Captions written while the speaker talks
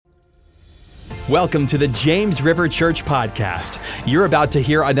Welcome to the James River Church Podcast. You're about to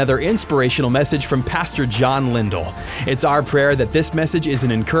hear another inspirational message from Pastor John Lindell. It's our prayer that this message is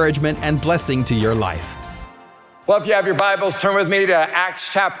an encouragement and blessing to your life. Well, if you have your Bibles, turn with me to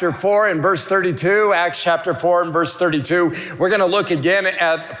Acts chapter 4 and verse 32. Acts chapter 4 and verse 32. We're going to look again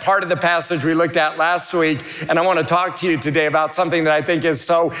at part of the passage we looked at last week, and I want to talk to you today about something that I think is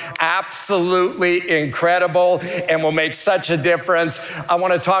so absolutely incredible and will make such a difference. I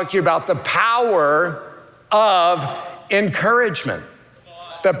want to talk to you about the power of encouragement.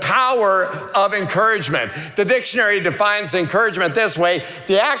 The power of encouragement. The dictionary defines encouragement this way: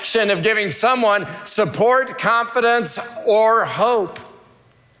 the action of giving someone support, confidence, or hope.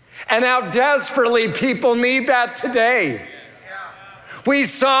 And how desperately people need that today. We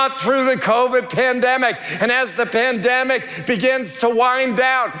saw it through the COVID pandemic, and as the pandemic begins to wind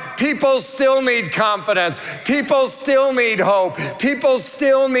down, people still need confidence. People still need hope. People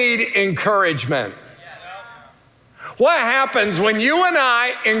still need encouragement. What happens when you and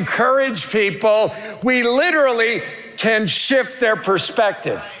I encourage people? We literally can shift their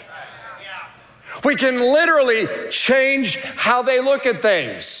perspective. We can literally change how they look at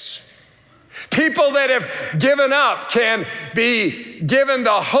things. People that have given up can be given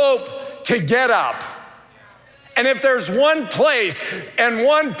the hope to get up. And if there's one place and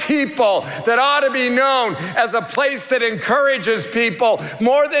one people that ought to be known as a place that encourages people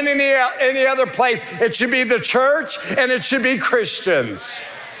more than any other place, it should be the church and it should be Christians.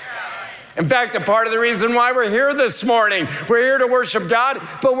 In fact, a part of the reason why we're here this morning, we're here to worship God,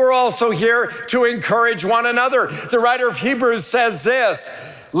 but we're also here to encourage one another. The writer of Hebrews says this: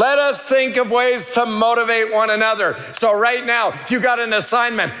 let us think of ways to motivate one another. So right now, you got an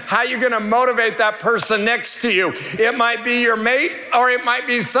assignment. How are you going to motivate that person next to you? It might be your mate, or it might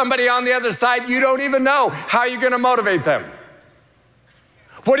be somebody on the other side you don't even know. How are you going to motivate them?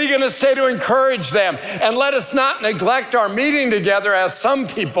 What are you going to say to encourage them? And let us not neglect our meeting together as some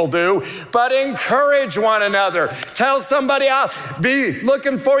people do, but encourage one another. Tell somebody, I'll be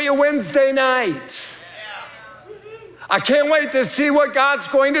looking for you Wednesday night. I can't wait to see what God's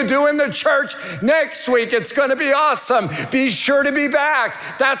going to do in the church next week. It's going to be awesome. Be sure to be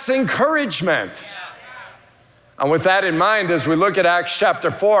back. That's encouragement. And with that in mind, as we look at Acts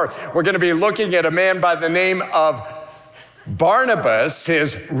chapter 4, we're going to be looking at a man by the name of Barnabas.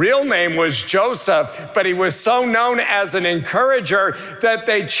 His real name was Joseph, but he was so known as an encourager that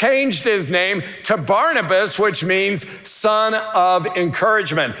they changed his name to Barnabas, which means son of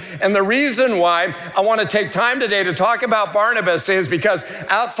encouragement. And the reason why I want to take time today to talk about Barnabas is because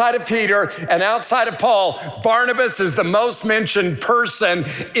outside of Peter and outside of Paul, Barnabas is the most mentioned person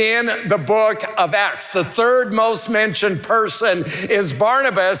in the book of Acts. The third most mentioned person is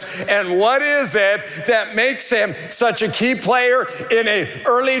Barnabas. And what is it that makes him such a key player in an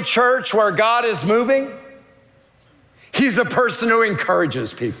early church where God is moving? He's a person who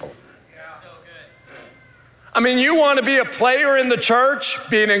encourages people. I mean, you want to be a player in the church?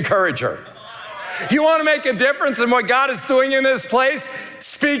 Be an encourager. You want to make a difference in what God is doing in this place?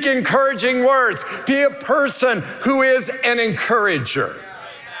 Speak encouraging words. Be a person who is an encourager.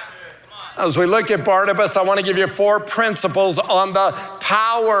 As we look at Barnabas, I want to give you 4 principles on the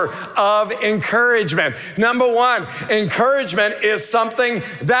power of encouragement. Number 1, encouragement is something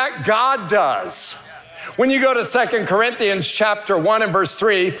that God does. When you go to 2 Corinthians chapter 1 and verse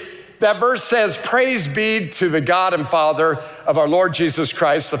 3, that verse says, "Praise be to the God and Father of our Lord Jesus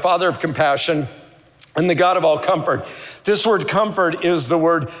Christ, the Father of compassion and the God of all comfort." This word comfort is the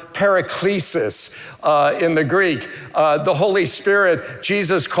word paraklesis in the Greek. The Holy Spirit,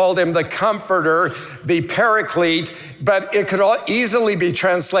 Jesus called him the comforter, the paraclete, but it could easily be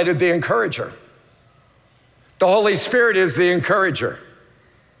translated the encourager. The Holy Spirit is the encourager.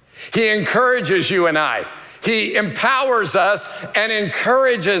 He encourages you and I. He empowers us and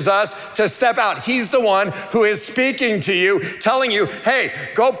encourages us to step out. He's the one who is speaking to you, telling you, hey,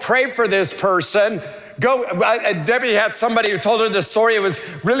 go pray for this person. Go. Debbie had somebody who told her this story. It was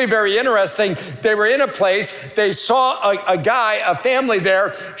really very interesting. They were in a place. They saw a guy, a family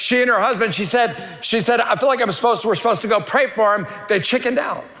there. She and her husband, she said, I feel like we're supposed to go pray for him. They chickened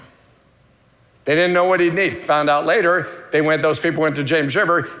out. They didn't know what he'd need. Found out later, those people went to James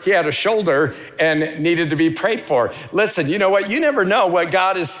River. He had a shoulder and needed to be prayed for. Listen, you know what? You never know what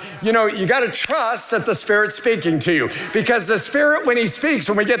God is, you got to trust that the Spirit's speaking to you. Because the Spirit, when he speaks,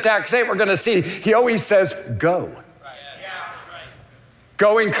 when we get to Acts 8, we're going to see, he always says, go.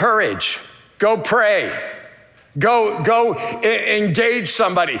 Go encourage. Go pray. Go engage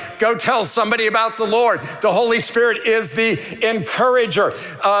somebody. Go tell somebody about the Lord. The Holy Spirit is the encourager.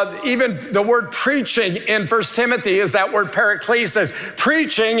 Even the word preaching in 1 Timothy is that word paraklesis.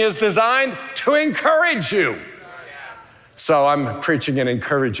 Preaching is designed to encourage you. So I'm preaching an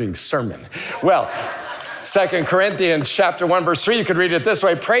encouraging sermon. Well, 2 Corinthians chapter 1, verse 3, you could read it this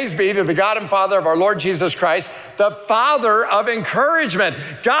way. Praise be to the God and Father of our Lord Jesus Christ, the Father of encouragement.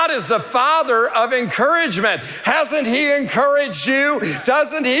 God is the Father of encouragement. Hasn't he encouraged you?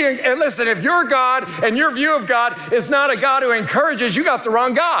 Doesn't he? And listen, if your God and your view of God is not a God who encourages, you got the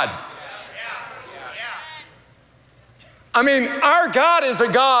wrong God. I mean, our God is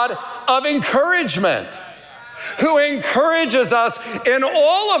a God of encouragement, who encourages us in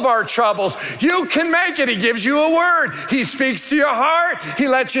all of our troubles. You can make it. He gives you a word. He speaks to your heart. He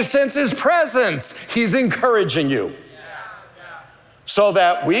lets you sense his presence. He's encouraging you so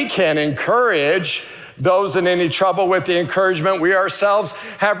that we can encourage those in any trouble with the encouragement we ourselves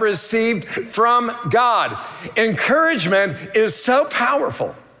have received from God. Encouragement is so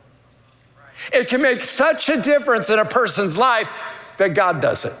powerful. It can make such a difference in a person's life that God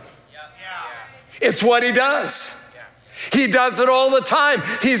does it. It's what he does. He does it all the time.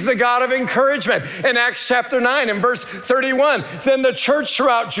 He's the God of encouragement. In Acts chapter 9 and verse 31, then the church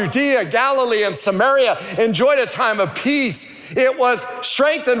throughout Judea, Galilee, and Samaria enjoyed a time of peace. It was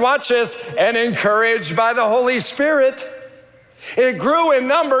strengthened, watch this, and encouraged by the Holy Spirit. It grew in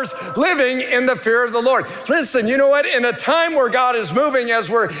numbers, living in the fear of the Lord. Listen, you know what? In a time where God is moving, as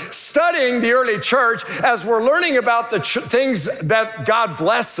we're studying the early church, as we're learning about the things that God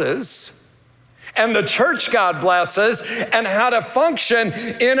blesses, and the church God blesses, and how to function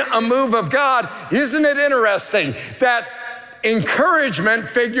in a move of God, isn't it interesting that encouragement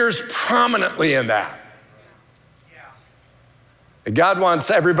figures prominently in that? God wants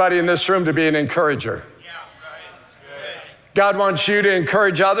everybody in this room to be an encourager. God wants you to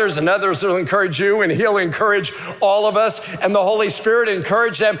encourage others, and others will encourage you, and he'll encourage all of us, and the Holy Spirit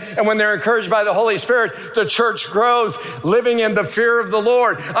encourage them. And when they're encouraged by the Holy Spirit, the church grows, living in the fear of the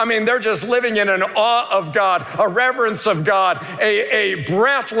Lord. I mean, they're just living in an awe of God, a reverence of God, a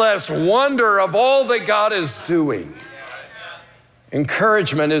breathless wonder of all that God is doing.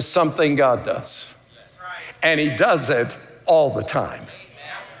 Encouragement is something God does, and he does it all the time.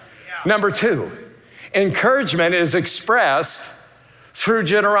 Number two, encouragement is expressed through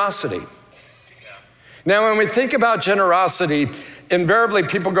generosity. Now, when we think about generosity, invariably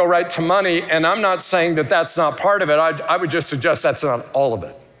people go right to money, and I'm not saying that that's not part of it. I would just suggest that's not all of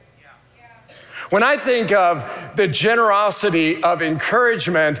it. When I think of the generosity of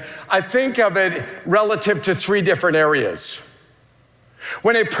encouragement, I think of it relative to three different areas.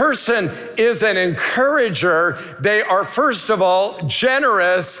 When a person is an encourager, they are, first of all,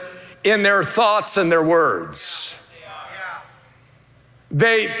 generous in their thoughts and their words.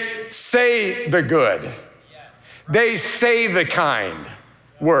 They say the good. They say the kind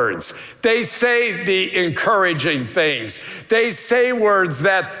words. They say the encouraging things. They say words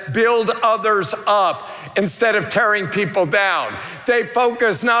that build others up instead of tearing people down. They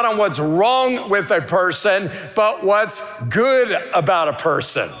focus not on what's wrong with a person, but what's good about a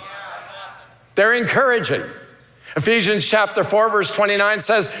person. They're encouraging. Ephesians chapter 4, verse 29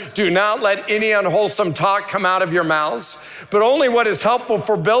 says, do not let any unwholesome talk come out of your mouths, but only what is helpful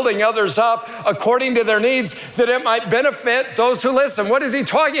for building others up according to their needs, that it might benefit those who listen. What is he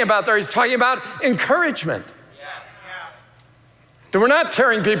talking about there? He's talking about encouragement. That we're not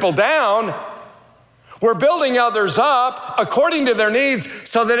tearing people down. We're building others up according to their needs,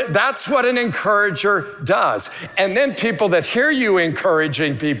 so that that's what an encourager does. And then people that hear you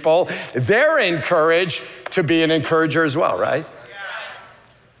encouraging people, they're encouraged to be an encourager as well, right?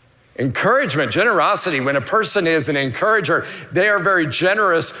 Encouragement, generosity, when a person is an encourager, they are very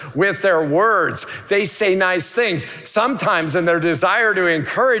generous with their words. They say nice things. Sometimes in their desire to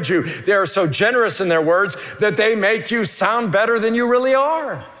encourage you, they are so generous in their words that they make you sound better than you really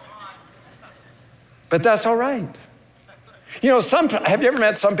are. But that's all right. You know, have you ever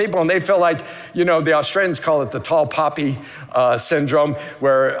met some people and they feel like, you know, the Australians call it the tall poppy syndrome,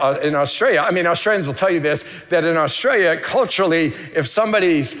 where in Australia, I mean, Australians will tell you this, that in Australia, culturally, if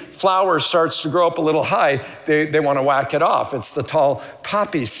somebody's flower starts to grow up a little high, they want to whack it off. It's the tall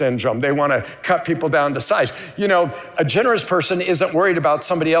poppy syndrome. They want to cut people down to size. You know, a generous person isn't worried about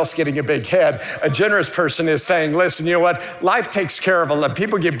somebody else getting a big head. A generous person is saying, listen, you know what? Life takes care of a lot.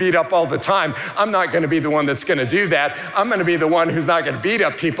 People get beat up all the time. I'm not going to be the one that's going to do that. I'm going to be the one who's not going to beat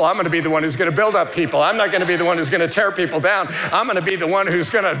up people. I'm going to be the one who's going to build up people. I'm not going to be the one who's going to tear people down. I'm going to be the one who's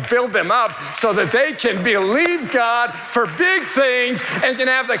going to build them up so that they can believe God for big things and can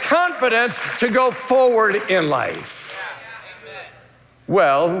have the confidence to go forward in life.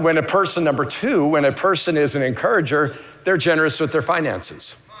 Well, when a person, number two, when a person is an encourager, they're generous with their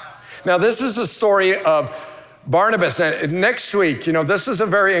finances. Now, this is a story of Barnabas. And next week, this is a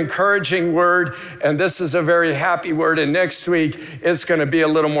very encouraging word, and this is a very happy word. And next week, it's going to be a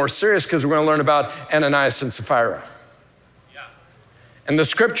little more serious because we're going to learn about Ananias and Sapphira. Yeah. And the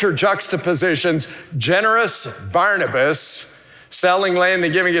scripture juxtapositions generous Barnabas selling land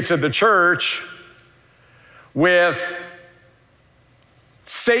and giving it to the church with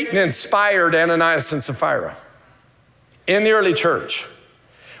Satan-inspired Ananias and Sapphira in the early church.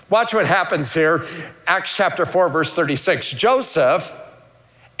 Watch what happens here. Acts chapter 4, verse 36. Joseph,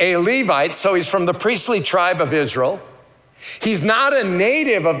 a Levite, so he's from the priestly tribe of Israel. He's not a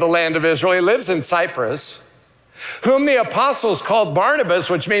native of the land of Israel. He lives in Cyprus, whom the apostles called Barnabas,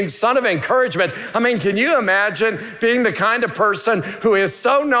 which means son of encouragement. I mean, can you imagine being the kind of person who is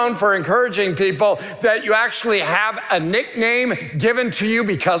so known for encouraging people that you actually have a nickname given to you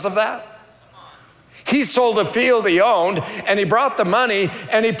because of that? He sold a field he owned, and he brought the money,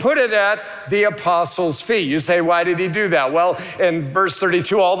 and he put it at the apostles' feet. You say, why did he do that? Well, in verse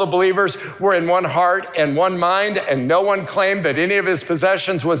 32, all the believers were in one heart and one mind, and no one claimed that any of his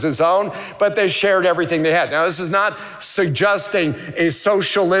possessions was his own, but they shared everything they had. Now, this is not suggesting a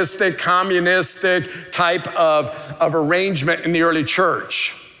socialistic, communistic type of arrangement in the early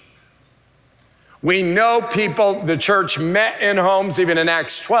church. We know people, the church met in homes, even in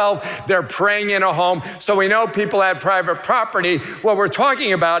Acts 12, they're praying in a home. So we know people had private property. What we're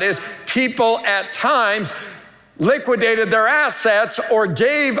talking about is people at times liquidated their assets or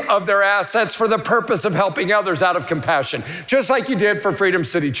gave of their assets for the purpose of helping others out of compassion, just like you did for Freedom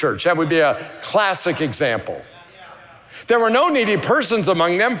City Church. That would be a classic example. There were no needy persons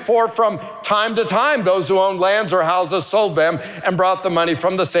among them, for from time to time, those who owned lands or houses sold them and brought the money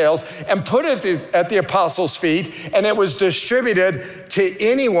from the sales and put it at the apostles' feet, and it was distributed to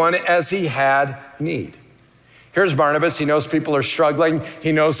anyone as he had need. Here's Barnabas. He knows people are struggling.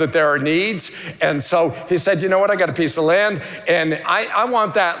 He knows that there are needs. And so he said, you know what? I got a piece of land, and I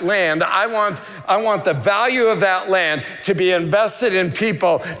want that land. I want the value of that land to be invested in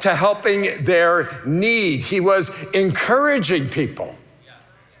people to helping their need. He was encouraging people.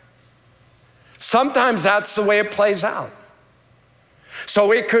 Sometimes that's the way it plays out.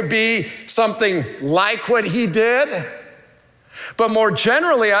 So it could be something like what he did. But more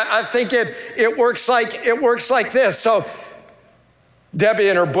generally, I think it works like this. So Debbie,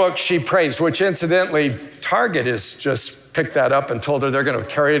 in her book, she prays, which incidentally, Target has just picked that up and told her they're going to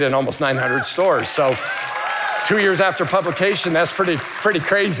carry it in almost 900 stores. So 2 years after publication, that's pretty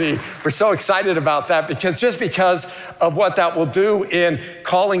crazy. We're so excited about that because of what that will do in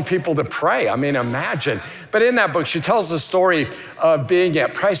calling people to pray. I mean, imagine. But in that book, she tells the story of being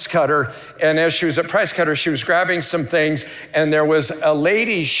at Price Cutter. And as she was at Price Cutter, she was grabbing some things. And there was a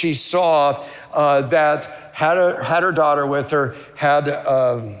lady she saw that had her daughter with her, had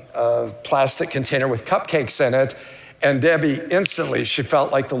a plastic container with cupcakes in it. And Debbie, instantly, she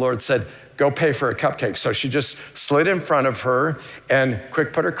felt like the Lord said, go pay for a cupcake. So she just slid in front of her and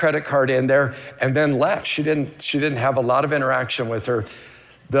quick put her credit card in there and then left. She didn't have a lot of interaction with her.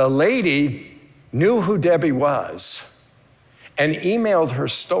 The lady knew who Debbie was and emailed her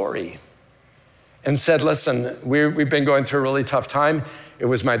story and said, listen, we've been going through a really tough time. It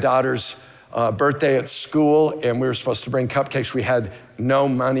was my daughter's birthday at school, and we were supposed to bring cupcakes. We had no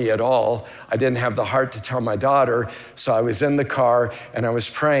money at all. I didn't have the heart to tell my daughter, so I was in the car, and I was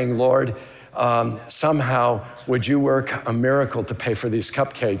praying, Lord, somehow would you work a miracle to pay for these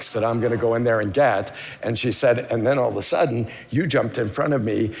cupcakes that I'm going to go in there and get? And she said, and then all of a sudden, you jumped in front of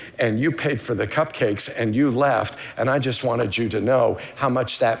me, and you paid for the cupcakes, and you left, and I just wanted you to know how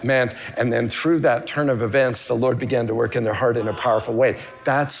much that meant. And then through that turn of events, the Lord began to work in their heart in a powerful way.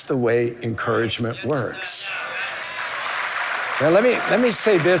 That's the way encouragement works. Now, let me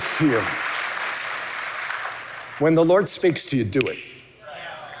say this to you. When the Lord speaks to you, do it.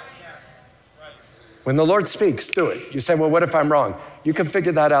 When the Lord speaks, do it. You say, well, what if I'm wrong? You can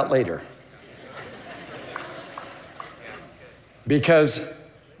figure that out later. Because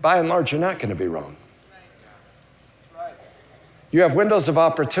by and large, you're not going to be wrong. You have windows of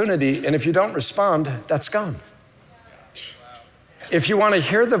opportunity, and if you don't respond, that's gone. If you want to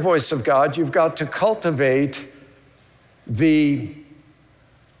hear the voice of God, you've got to cultivate the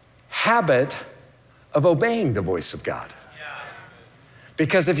habit of obeying the voice of God.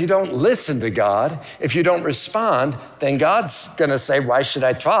 Because if you don't listen to God, if you don't respond, then God's gonna say, why should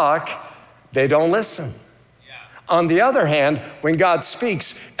I talk? They don't listen. On the other hand, when God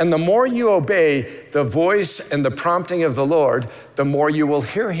speaks, and the more you obey the voice and the prompting of the Lord, the more you will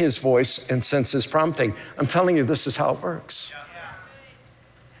hear his voice and sense his prompting. I'm telling you, this is how it works.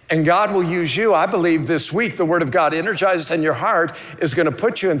 And God will use you. I believe this week, the word of God energized in your heart is gonna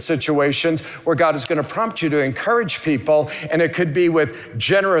put you in situations where God is gonna prompt you to encourage people. And it could be with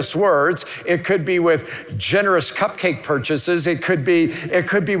generous words. It could be with generous cupcake purchases. It could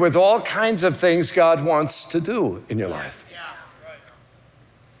be with all kinds of things God wants to do in your life.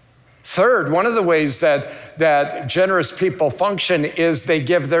 Third, one of the ways that generous people function is they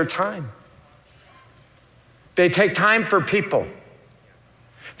give their time. They take time for people.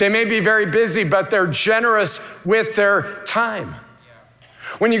 They may be very busy, but they're generous with their time.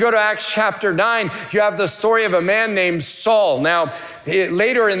 When you go to Acts chapter 9, you have the story of a man named Saul. Now,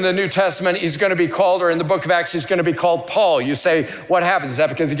 later in the New Testament, he's going to be called, or in the book of Acts, he's going to be called Paul. You say, what happens? Is that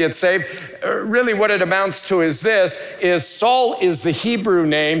because he gets saved? Really, what it amounts to is this, is Saul is the Hebrew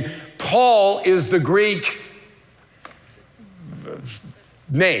name. Paul is the Greek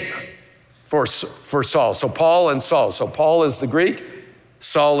name for Saul. So Paul and Saul. So Paul is the Greek.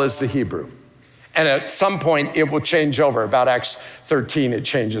 Saul is the Hebrew. And at some point, it will change over. About Acts 13, it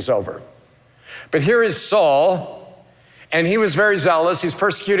changes over. But here is Saul, and he was very zealous. He's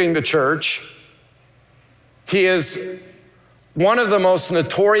persecuting the church. He is one of the most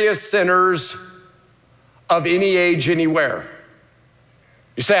notorious sinners of any age, anywhere.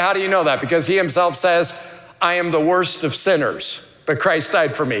 You say, how do you know that? Because he himself says, I am the worst of sinners, but Christ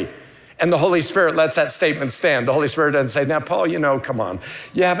died for me. And the Holy Spirit lets that statement stand. The Holy Spirit doesn't say, now, Paul, come on.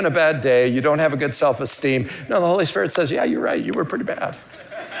 You're having a bad day. You don't have a good self-esteem. No, the Holy Spirit says, yeah, you're right. You were pretty bad.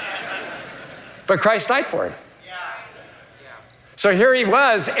 But Christ died for him. So here he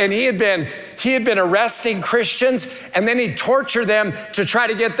was, and he had been arresting Christians, and then he'd torture them to try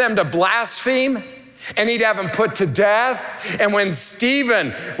to get them to blaspheme. And he'd have him put to death. And when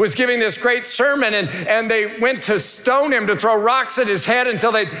Stephen was giving this great sermon and they went to stone him, to throw rocks at his head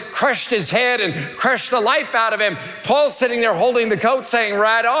until they'd crushed his head and crushed the life out of him, Paul's sitting there holding the coat saying,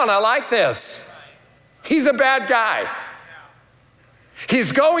 right on, I like this. He's a bad guy.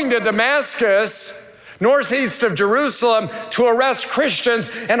 He's going to Damascus, northeast of Jerusalem, to arrest Christians.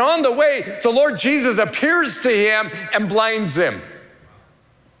 And on the way, the Lord Jesus appears to him and blinds him.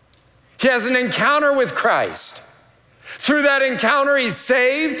 He has an encounter with Christ. Through that encounter, he's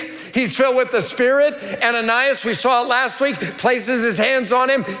saved. He's filled with the Spirit. Ananias, we saw it last week, places his hands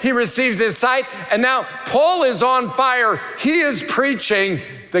on him. He receives his sight. And now Paul is on fire. He is preaching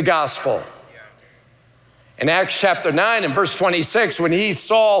the gospel. In Acts chapter 9 and verse 26, when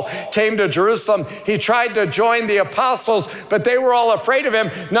Saul, came to Jerusalem, he tried to join the apostles, but they were all afraid of him,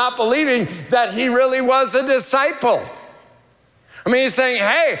 not believing that he really was a disciple. I mean, he's saying,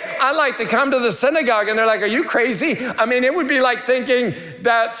 hey, I'd like to come to the synagogue. And they're like, are you crazy? I mean, it would be like thinking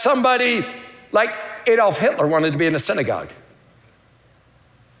that somebody like Adolf Hitler wanted to be in a synagogue.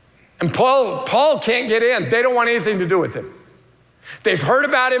 And Paul can't get in. They don't want anything to do with him. They've heard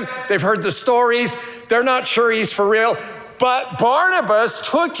about him. They've heard the stories. They're not sure he's for real. But Barnabas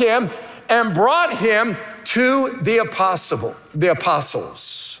took him and brought him to the apostles.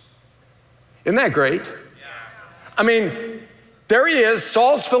 Isn't that great? I mean, there he is,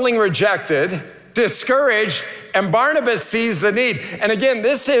 Saul's feeling rejected, discouraged, and Barnabas sees the need. And again,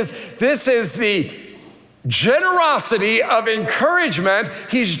 this is the generosity of encouragement.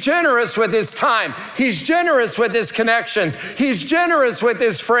 He's generous with his time. He's generous with his connections. He's generous with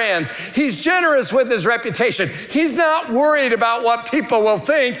his friends. He's generous with his reputation. He's not worried about what people will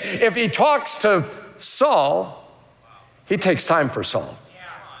think. If he talks to Saul, he takes time for Saul.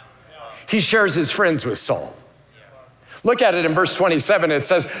 He shares his friends with Saul. Look at it in verse 27. It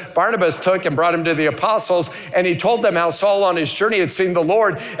says, Barnabas took and brought him to the apostles, and he told them how Saul on his journey had seen the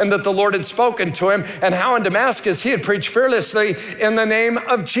Lord, and that the Lord had spoken to him, and how in Damascus he had preached fearlessly in the name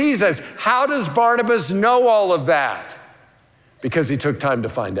of Jesus. How does Barnabas know all of that? Because he took time to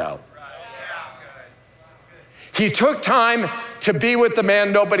find out. He took time to be with the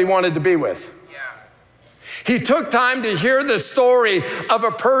man nobody wanted to be with. He took time to hear the story of a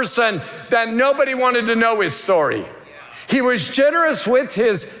person that nobody wanted to know his story. He was generous with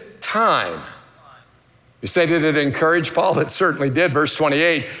his time. You say, did it encourage Paul? It certainly did. Verse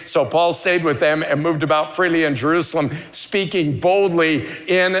 28, so Paul stayed with them and moved about freely in Jerusalem, speaking boldly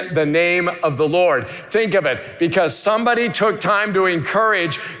in the name of the Lord. Think of it, because somebody took time to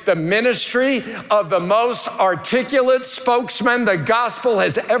encourage the ministry of the most articulate spokesman the gospel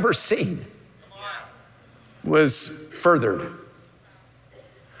has ever seen was furthered.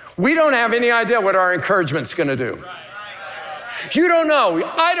 We don't have any idea what our encouragement's gonna do. You don't know.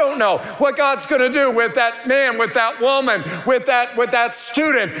 I don't know what God's going to do with that man, with that woman, with that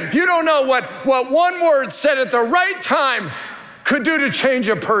student. You don't know what one word said at the right time could do to change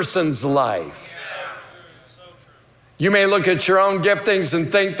a person's life. You may look at your own giftings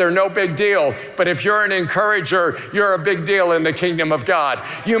and think they're no big deal, but if you're an encourager, you're a big deal in the kingdom of God.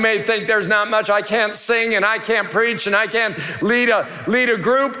 You may think there's not much. I can't sing and I can't preach and I can't lead a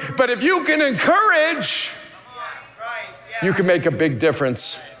group, but if you can encourage, you can make a big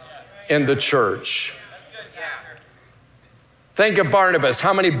difference in the church. Think of Barnabas.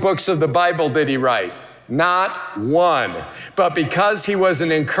 How many books of the Bible did he write? Not one. But because he was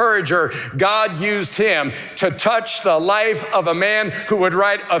an encourager, God used him to touch the life of a man who would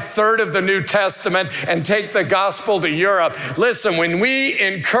write a third of the New Testament and take the gospel to Europe. Listen, when we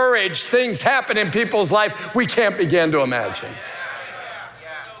encourage, things happen in people's life we can't begin to imagine.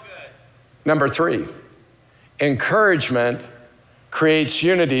 Number 3. Encouragement creates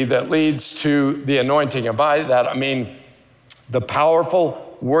unity that leads to the anointing. And by that, I mean the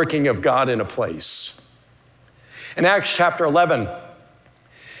powerful working of God in a place. In Acts chapter 11,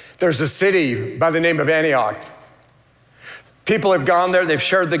 there's a city by the name of Antioch. People have gone there, they've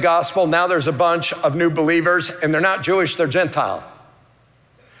shared the gospel. Now there's a bunch of new believers, and they're not Jewish, they're Gentile.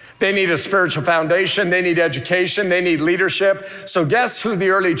 They need a spiritual foundation, they need education, they need leadership. So guess who the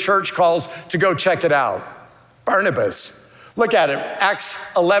early church calls to go check it out? Barnabas. Look at it, Acts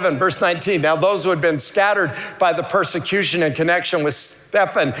 11, verse 19. Now those who had been scattered by the persecution in connection with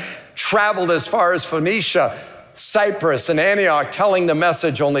Stephen traveled as far as Phoenicia, Cyprus, and Antioch, telling the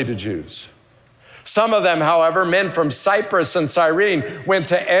message only to Jews. Some of them, however, men from Cyprus and Cyrene, went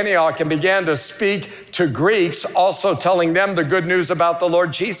to Antioch and began to speak to Greeks, also telling them the good news about the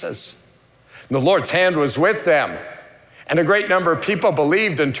Lord Jesus. And the Lord's hand was with them, and a great number of people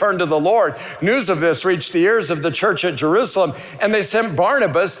believed and turned to the Lord. News of this reached the ears of the church at Jerusalem, and they sent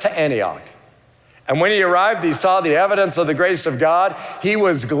Barnabas to Antioch. And when he arrived, he saw the evidence of the grace of God. He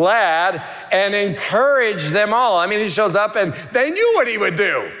was glad and encouraged them all. I mean, he shows up and they knew what he would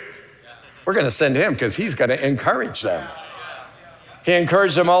do. We're going to send him because he's going to encourage them. He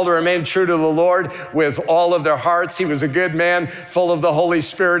encouraged them all to remain true to the Lord with all of their hearts. He was a good man, full of the Holy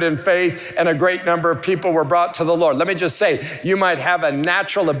Spirit and faith, and a great number of people were brought to the Lord. Let me just say, you might have a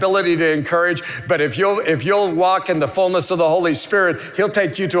natural ability to encourage, but if you'll walk in the fullness of the Holy Spirit, he'll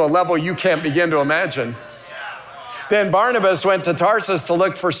take you to a level you can't begin to imagine. Then Barnabas went to Tarsus to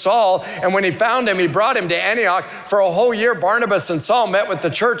look for Saul, and when he found him, he brought him to Antioch. For a whole year, Barnabas and Saul met with the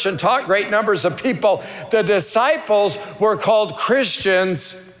church and taught great numbers of people. The disciples were called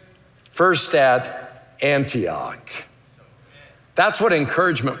Christians first at Antioch. That's what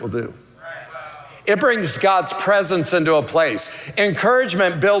encouragement will do. It brings God's presence into a place.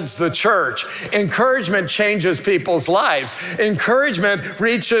 Encouragement builds the church. Encouragement changes people's lives. Encouragement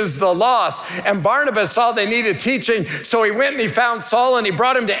reaches the lost. And Barnabas saw they needed teaching, so he went and he found Saul and he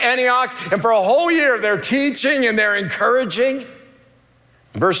brought him to Antioch. And for a whole year, they're teaching and they're encouraging.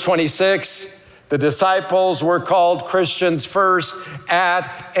 Verse 26, the disciples were called Christians first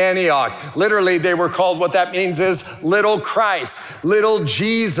at Antioch. Literally, they were called, what that means is little Christ, little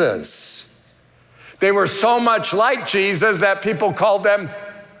Jesus. They were so much like Jesus that people called them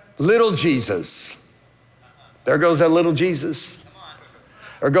little Jesus. There goes that little Jesus.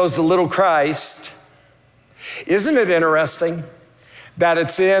 There goes the little Christ. Isn't it interesting that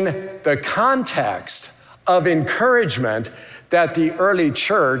it's in the context of encouragement that the early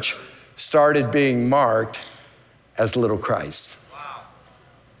church started being marked as little Christ?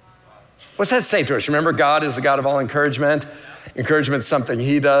 What's that say to us? Remember, God is the God of all encouragement. Encouragement is something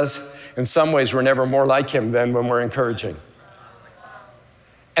he does. In some ways, we're never more like him than when we're encouraging.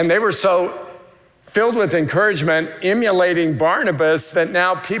 And they were so filled with encouragement, emulating Barnabas, that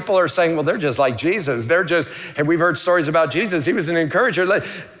now people are saying, well, they're just like Jesus. And we've heard stories about Jesus. He was an encourager.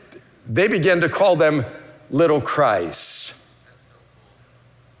 They began to call them little Christ.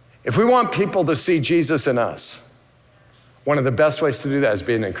 If we want people to see Jesus in us, one of the best ways to do that is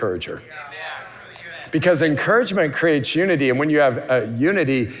be an encourager. Because encouragement creates unity, and when you have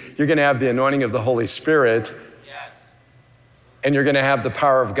unity, you're going to have the anointing of the Holy Spirit, and you're going to have the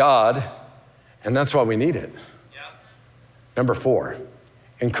power of God, and that's why we need it. Number 4,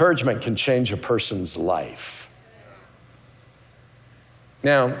 encouragement can change a person's life.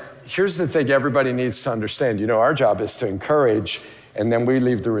 Now, here's the thing everybody needs to understand. You know, our job is to encourage, and then we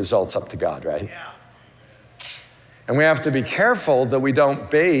leave the results up to God, right? And we have to be careful that we don't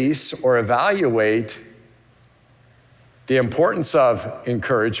base or evaluate the importance of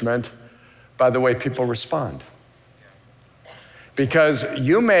encouragement by the way people respond. Because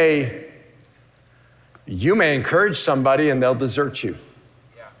you may encourage somebody and they'll desert you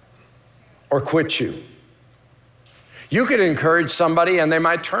or quit you. You could encourage somebody and they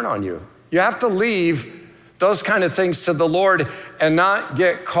might turn on you. You have to leave those kind of things to the Lord and not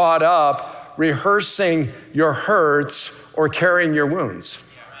get caught up rehearsing your hurts or carrying your wounds.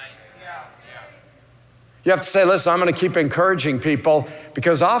 You have to say, listen, I'm going to keep encouraging people,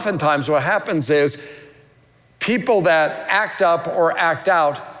 because oftentimes what happens is people that act up or act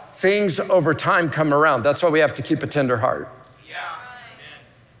out, things over time come around. That's why we have to keep a tender heart.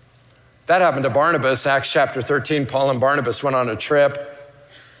 That happened to Barnabas. Acts chapter 13, Paul and Barnabas went on a trip.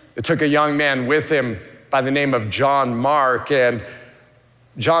 They took a young man with him by the name of John Mark, and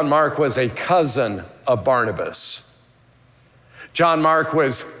John Mark was a cousin of Barnabas. John Mark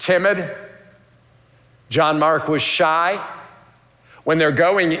was timid. John Mark was shy. When they're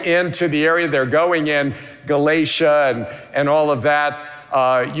going into the area, they're going in Galatia and all of that.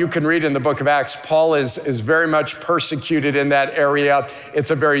 You can read in the book of Acts, Paul is very much persecuted in that area.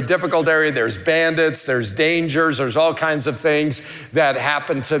 It's a very difficult area. There's bandits, there's dangers, there's all kinds of things that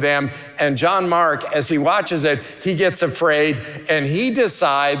happen to them. And John Mark, as he watches it, he gets afraid and he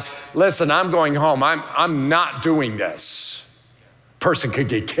decides, listen, I'm going home. I'm not doing this. Person could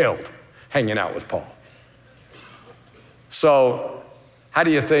get killed hanging out with Paul. So how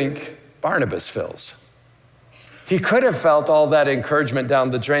do you think Barnabas feels? He could have felt all that encouragement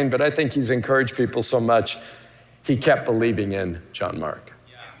down the drain, but I think he's encouraged people so much, he kept believing in John Mark.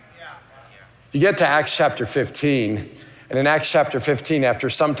 You get to Acts chapter 15, and in Acts chapter 15, after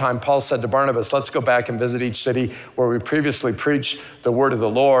some time, Paul said to Barnabas, let's go back and visit each city where we previously preached the word of the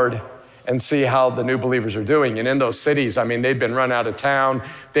Lord and see how the new believers are doing. And in those cities, I mean, they'd been run out of town,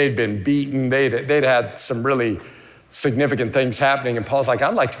 they'd been beaten, they'd had some really significant things happening. And Paul's like,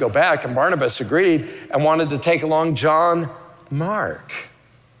 I'd like to go back. And Barnabas agreed and wanted to take along John Mark.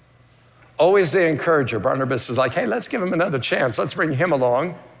 Always the encourager. Barnabas is like, hey, let's give him another chance. Let's bring him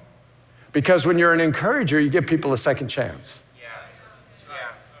along. Because when you're an encourager, you give people a second chance.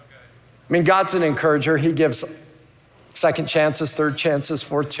 I mean, God's an encourager. He gives second chances, third chances,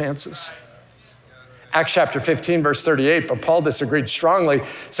 fourth chances. Acts chapter 15, verse 38, but Paul disagreed strongly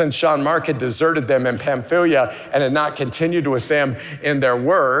since John Mark had deserted them in Pamphylia and had not continued with them in their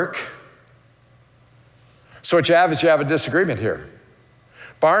work. So what you have is you have a disagreement here.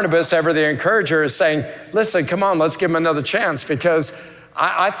 Barnabas, ever the encourager, is saying, listen, come on, let's give him another chance, because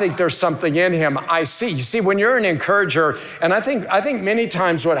I think there's something in him I see. You see, when you're an encourager, and I think many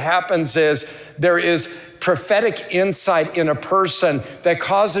times what happens is there is prophetic insight in a person that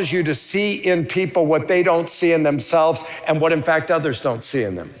causes you to see in people what they don't see in themselves and what in fact others don't see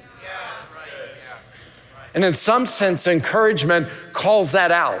in them. And in some sense, encouragement calls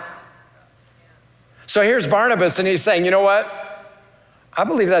that out. So here's Barnabas, and he's saying, you know what? I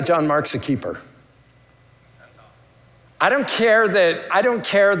believe that John Mark's a keeper. I don't care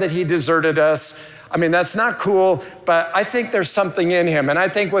that he deserted us. I mean, that's not cool, but I think there's something in him. And I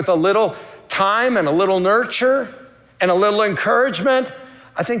think with a little time and a little nurture and a little encouragement,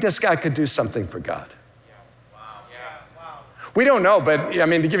 I think this guy could do something for God. We don't know, but I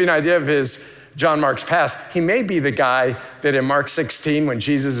mean, to give you an idea of John Mark's past, he may be the guy that in Mark 16, when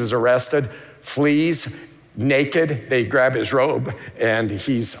Jesus is arrested, flees naked, they grab his robe, and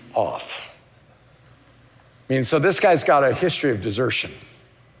he's off. I mean, so this guy's got a history of desertion.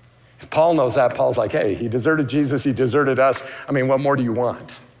 If Paul knows that, Paul's like, hey, he deserted Jesus, he deserted us. I mean, what more do you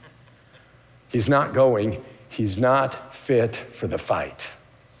want? He's not going. He's not fit for the fight.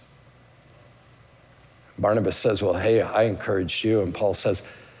 Barnabas says, well, hey, I encouraged you. And Paul says,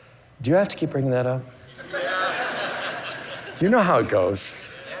 do you have to keep bringing that up? You know how it goes.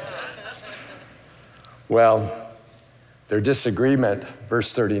 Well, their disagreement,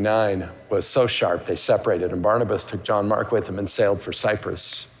 verse 39, was so sharp they separated. And Barnabas took John Mark with him and sailed for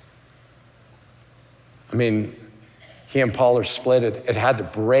Cyprus. I mean, he and Paul are split. It had to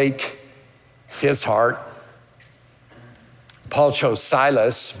break his heart. Paul chose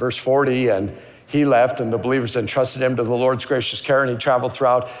Silas, verse 40, and he left, and the believers entrusted him to the Lord's gracious care, and he traveled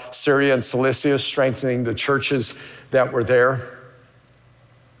throughout Syria and Cilicia, strengthening the churches that were there.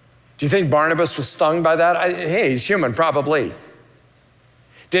 Do you think Barnabas was stung by that? Hey, he's human, probably.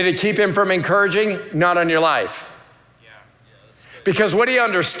 Did it keep him from encouraging? Not on your life. Because what he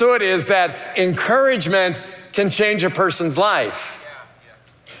understood is that encouragement can change a person's life.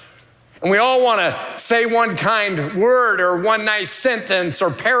 And we all want to say one kind word or one nice sentence or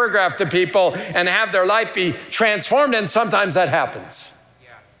paragraph to people and have their life be transformed, and sometimes that happens.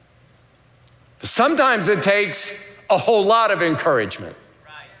 Sometimes it takes a whole lot of encouragement.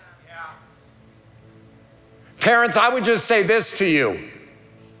 Parents, I would just say this to you.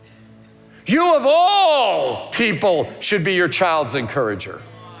 You of all people should be your child's encourager.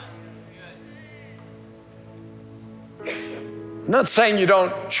 I'm not saying you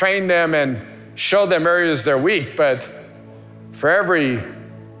don't train them and show them areas they're weak, but for every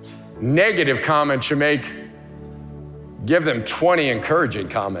negative comment you make, give them 20 encouraging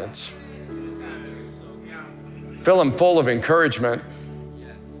comments. Fill them full of encouragement.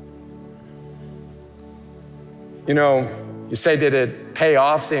 You know, you say, did it pay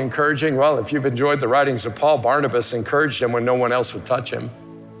off, the encouraging? Well, if you've enjoyed the writings of Paul, Barnabas encouraged him when no one else would touch him.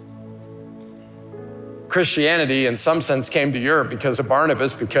 Christianity, in some sense, came to Europe because of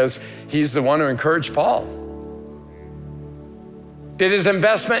Barnabas, because he's the one who encouraged Paul. Did his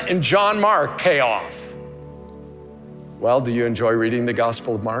investment in John Mark pay off? Well, do you enjoy reading the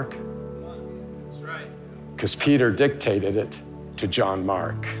Gospel of Mark? That's right. Because Peter dictated it to John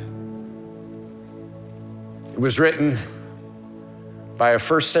Mark. It was written by a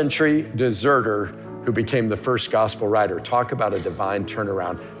first century deserter who became the first gospel writer. Talk about a divine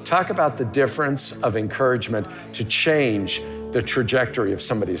turnaround. Talk about the difference of encouragement to change the trajectory of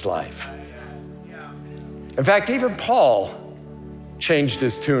somebody's life. In fact, even Paul changed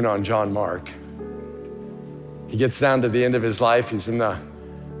his tune on John Mark. He gets down to the end of his life. He's in the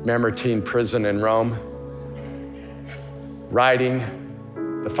Mamertine prison in Rome, writing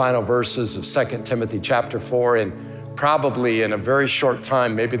the final verses of 2 Timothy chapter 4, and probably in a very short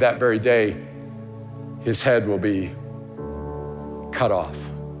time, maybe that very day, his head will be cut off.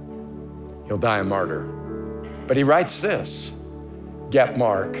 He'll die a martyr. But he writes this, get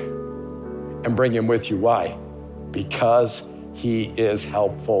Mark and bring him with you. Why? Because he is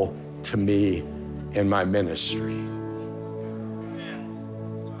helpful to me in my ministry.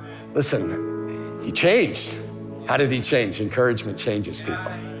 Listen, he changed. How did he change? Encouragement changes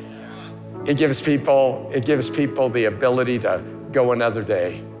people. It gives people the ability to go another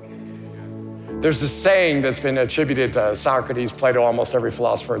day. There's a saying that's been attributed to Socrates, Plato, almost every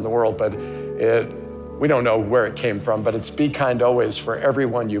philosopher in the world, but we don't know where it came from, but it's be kind always, for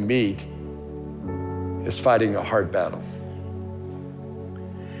everyone you meet is fighting a hard battle.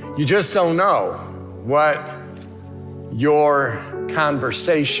 You just don't know what your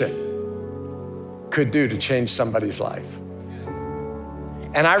conversation could do to change somebody's life.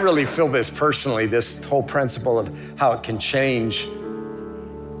 And I really feel this personally, this whole principle of how it can change,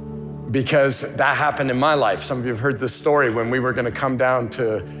 because that happened in my life. Some of you have heard this story when we were gonna come down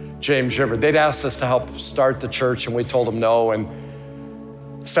to James River. They'd asked us to help start the church and we told them no. And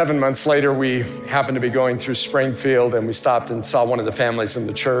 7 months later, we happened to be going through Springfield and we stopped and saw one of the families in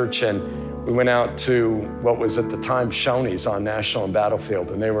the church, and we went out to what was at the time Shoney's on National and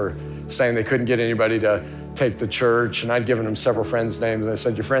Battlefield, and they were saying they couldn't get anybody to take the church. And I'd given them several friends' names, and I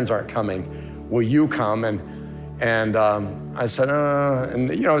said, your friends aren't coming. Will you come? And I said, and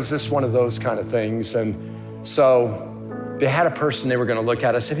you know, is this one of those kind of things? And so they had a person they were gonna look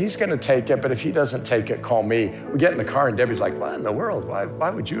at. I said, he's gonna take it, but if he doesn't take it, call me. We get in the car and Debbie's like, what in the world? Why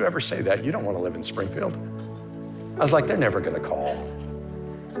would you ever say that? You don't wanna live in Springfield. I was like, they're never gonna call.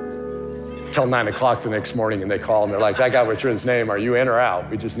 Till 9 o'clock the next morning, and they call and they're like, that guy, what's his name? Are you in or out?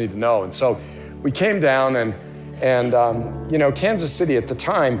 We just need to know. And so we came down and you know, Kansas City at the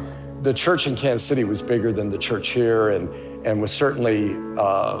time, the church in Kansas City was bigger than the church here and was certainly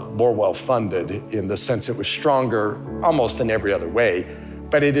more well-funded, in the sense it was stronger almost in every other way.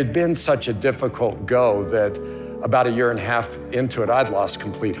 But it had been such a difficult go that about 1.5 years into it, I'd lost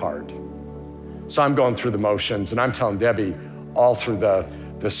complete heart. So I'm going through the motions and I'm telling Debbie all through the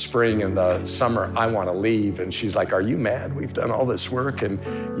spring and the summer, I want to leave. And she's like, are you mad? We've done all this work and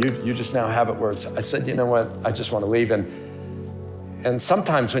you just now have it where it's, I said, you know what? I just want to leave. And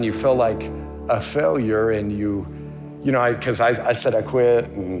sometimes when you feel like a failure and you know, because I said I quit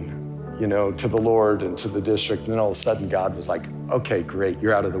and, you know, to the Lord and to the district, and then all of a sudden God was like, okay, great,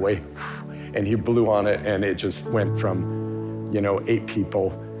 you're out of the way. And he blew on it and it just went from, you know, 8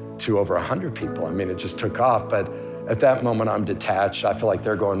 people to over 100 people. I mean, it just took off. But at that moment, I'm detached. I feel like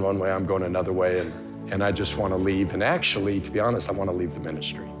they're going one way, I'm going another way, and I just want to leave. And actually, to be honest, I want to leave the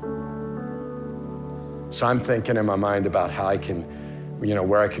ministry. So I'm thinking in my mind about how I can, you know,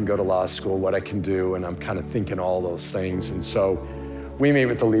 where I can go to law school, what I can do, and I'm kind of thinking all those things. And so we meet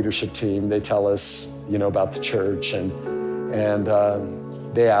with the leadership team. They tell us, you know, about the church, and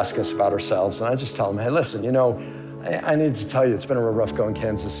they ask us about ourselves. And I just tell them, hey, listen, you know, I need to tell you, it's been a real rough go in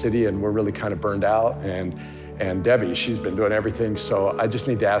Kansas City, and we're really kind of burned out. And Debbie, she's been doing everything. So I just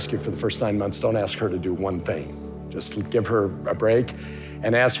need to ask you, for the first 9 months, don't ask her to do one thing. Just give her a break.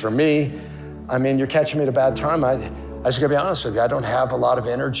 And as for me, I mean, you're catching me at a bad time. I just gotta be honest with you, I don't have a lot of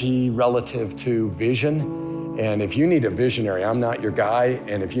energy relative to vision And if you need a visionary, I'm not your guy.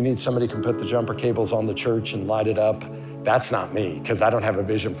 And if you need somebody who can put the jumper cables on the church and light it up, that's not me, because I don't have a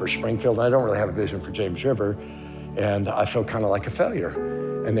vision for Springfield, and I don't really have a vision for James River. And I feel kind of like a failure.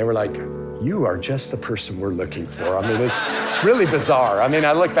 And they were like, you are just the person we're looking for. I mean, it's really bizarre. I mean,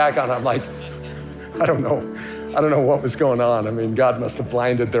 I look back on it, I'm like, I don't know what was going on. I mean, God must have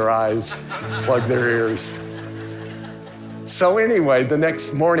blinded their eyes, plugged their ears. So anyway, the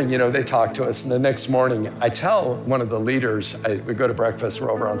next morning, they talked to us, and the next morning, I tell one of the leaders, we go to breakfast,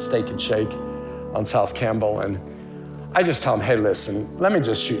 we're over on Steak and Shake on South Campbell, and I just tell him, hey, listen, let me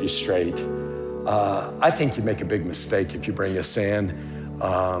just shoot you straight. I think you make a big mistake if you bring us in.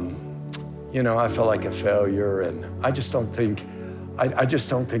 I feel like a failure, and I just don't think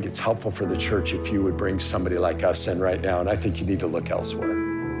it's helpful for the church if you would bring somebody like us in right now, and I think you need to look elsewhere.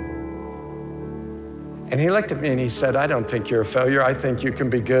 And he looked at me and he said, I don't think you're a failure. I think you can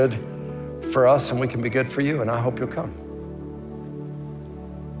be good for us and we can be good for you, and I hope you'll come.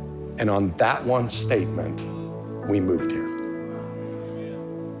 And on that one statement, we moved here.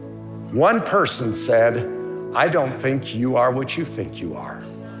 One person said, I don't think you are what you think you are.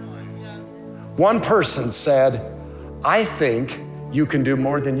 One person said, I think you can do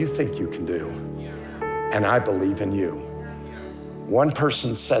more than you think you can do, and I believe in you. One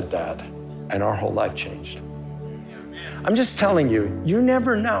person said that, and our whole life changed. I'm just telling you, you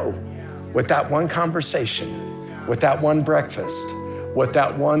never know what that one conversation, what that one breakfast, what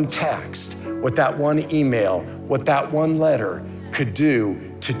that one text, what that one email, what that one letter could do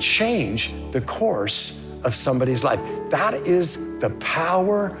to change the course of somebody's life. That is the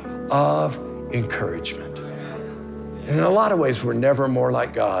power of encouragement. And in a lot of ways, we're never more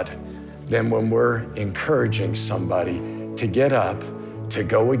like God than when we're encouraging somebody to get up, to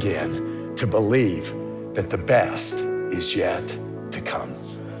go again, to believe that the best is yet to come.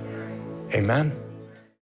 Amen.